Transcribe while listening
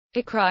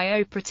A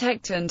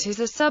cryoprotectant is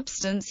a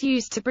substance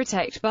used to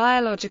protect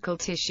biological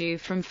tissue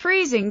from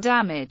freezing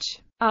damage.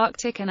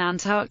 Arctic and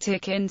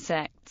Antarctic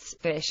insects,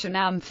 fish and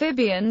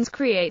amphibians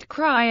create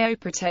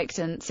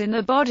cryoprotectants in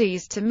their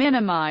bodies to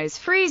minimize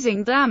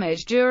freezing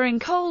damage during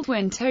cold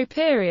winter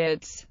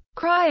periods.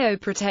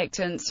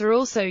 Cryoprotectants are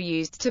also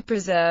used to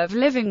preserve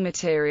living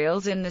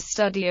materials in the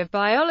study of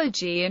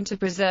biology and to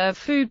preserve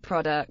food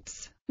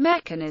products.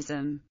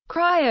 Mechanism.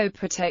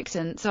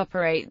 Cryoprotectants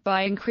operate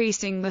by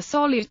increasing the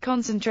solute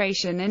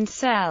concentration in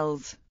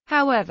cells.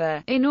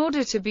 However, in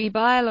order to be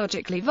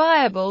biologically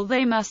viable,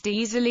 they must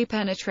easily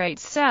penetrate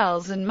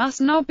cells and must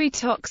not be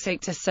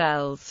toxic to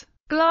cells.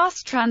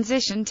 Glass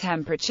transition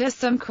temperature.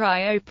 Some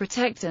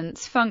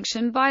cryoprotectants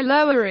function by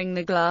lowering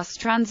the glass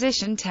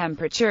transition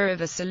temperature of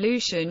a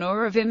solution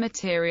or of a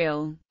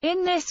material.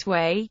 In this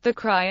way, the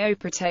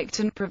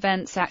cryoprotectant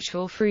prevents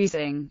actual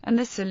freezing, and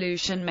the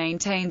solution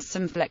maintains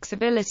some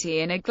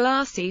flexibility in a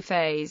glassy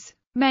phase.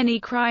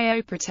 Many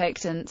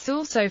cryoprotectants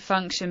also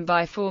function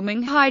by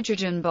forming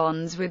hydrogen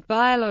bonds with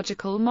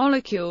biological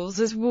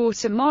molecules as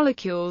water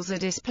molecules are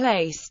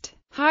displaced.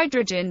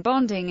 Hydrogen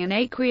bonding in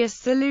aqueous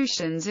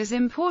solutions is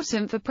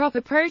important for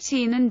proper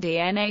protein and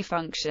DNA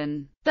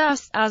function.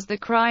 Thus, as the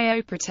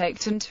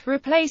cryoprotectant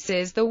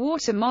replaces the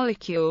water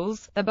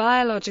molecules, the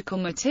biological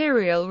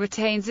material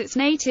retains its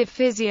native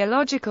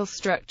physiological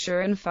structure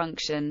and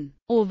function,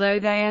 although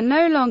they are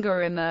no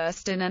longer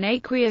immersed in an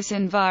aqueous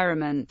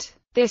environment.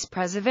 This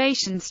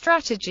preservation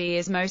strategy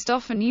is most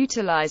often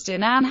utilized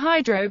in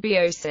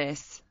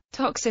anhydrobiosis.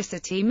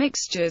 Toxicity.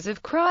 Mixtures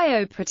of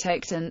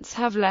cryoprotectants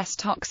have less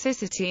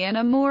toxicity and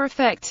are more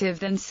effective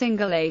than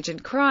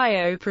single-agent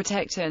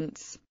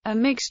cryoprotectants. A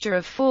mixture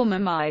of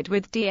formamide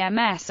with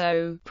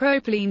DMSO,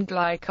 propylene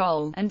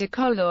glycol, and a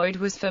colloid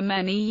was for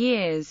many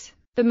years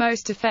the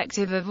most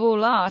effective of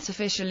all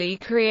artificially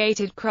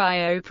created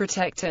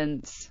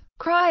cryoprotectants.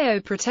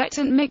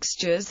 Cryoprotectant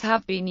mixtures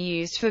have been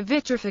used for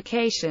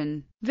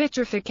vitrification.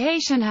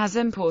 Vitrification has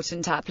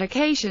important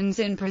applications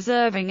in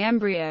preserving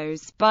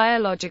embryos,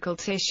 biological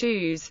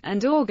tissues,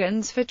 and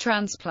organs for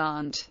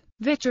transplant.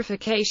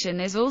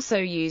 Vitrification is also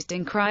used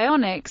in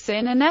cryonics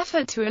in an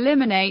effort to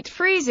eliminate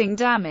freezing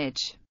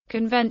damage.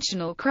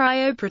 Conventional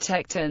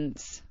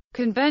cryoprotectants.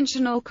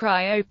 Conventional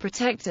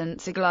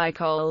cryoprotectants are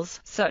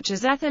glycols, such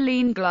as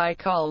ethylene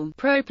glycol,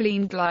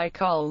 propylene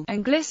glycol,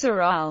 and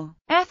glycerol.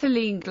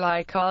 Ethylene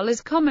glycol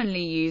is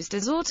commonly used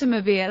as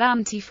automobile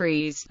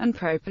antifreeze, and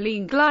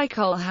propylene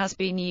glycol has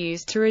been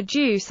used to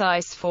reduce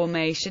ice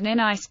formation in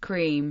ice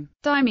cream.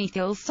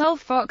 Dimethyl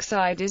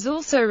sulfoxide is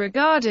also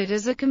regarded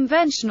as a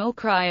conventional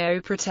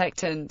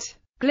cryoprotectant.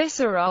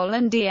 Glycerol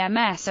and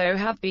DMSO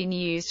have been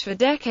used for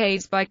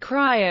decades by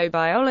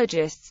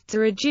cryobiologists to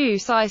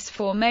reduce ice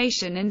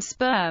formation in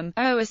sperm,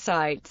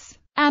 oocytes,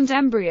 and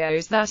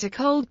embryos that are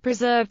cold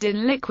preserved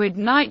in liquid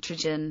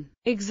nitrogen.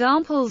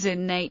 Examples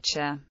in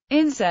nature.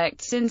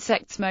 Insects.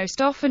 Insects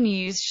most often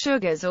use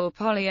sugars or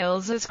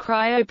polyols as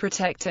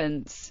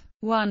cryoprotectants.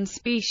 One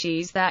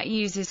species that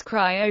uses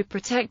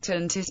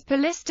cryoprotectant is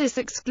Polistes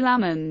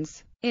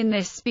exclamans. In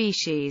this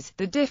species,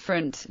 the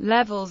different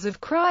levels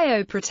of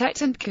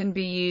cryoprotectant can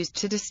be used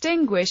to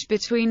distinguish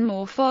between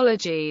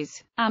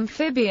morphologies.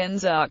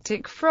 Amphibians.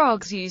 Arctic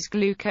frogs use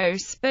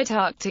glucose, but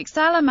Arctic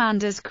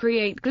salamanders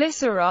create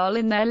glycerol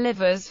in their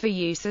livers for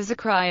use as a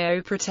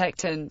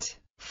cryoprotectant.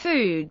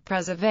 Food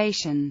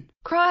preservation.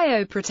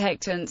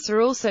 Cryoprotectants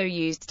are also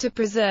used to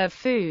preserve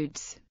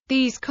foods.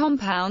 These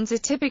compounds are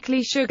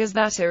typically sugars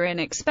that are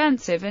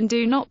inexpensive and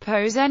do not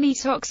pose any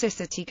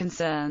toxicity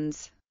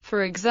concerns.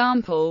 For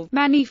example,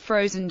 many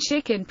frozen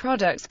chicken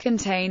products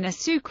contain a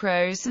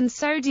sucrose and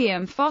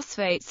sodium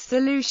phosphate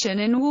solution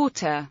in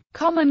water.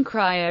 Common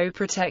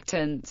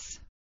cryoprotectants.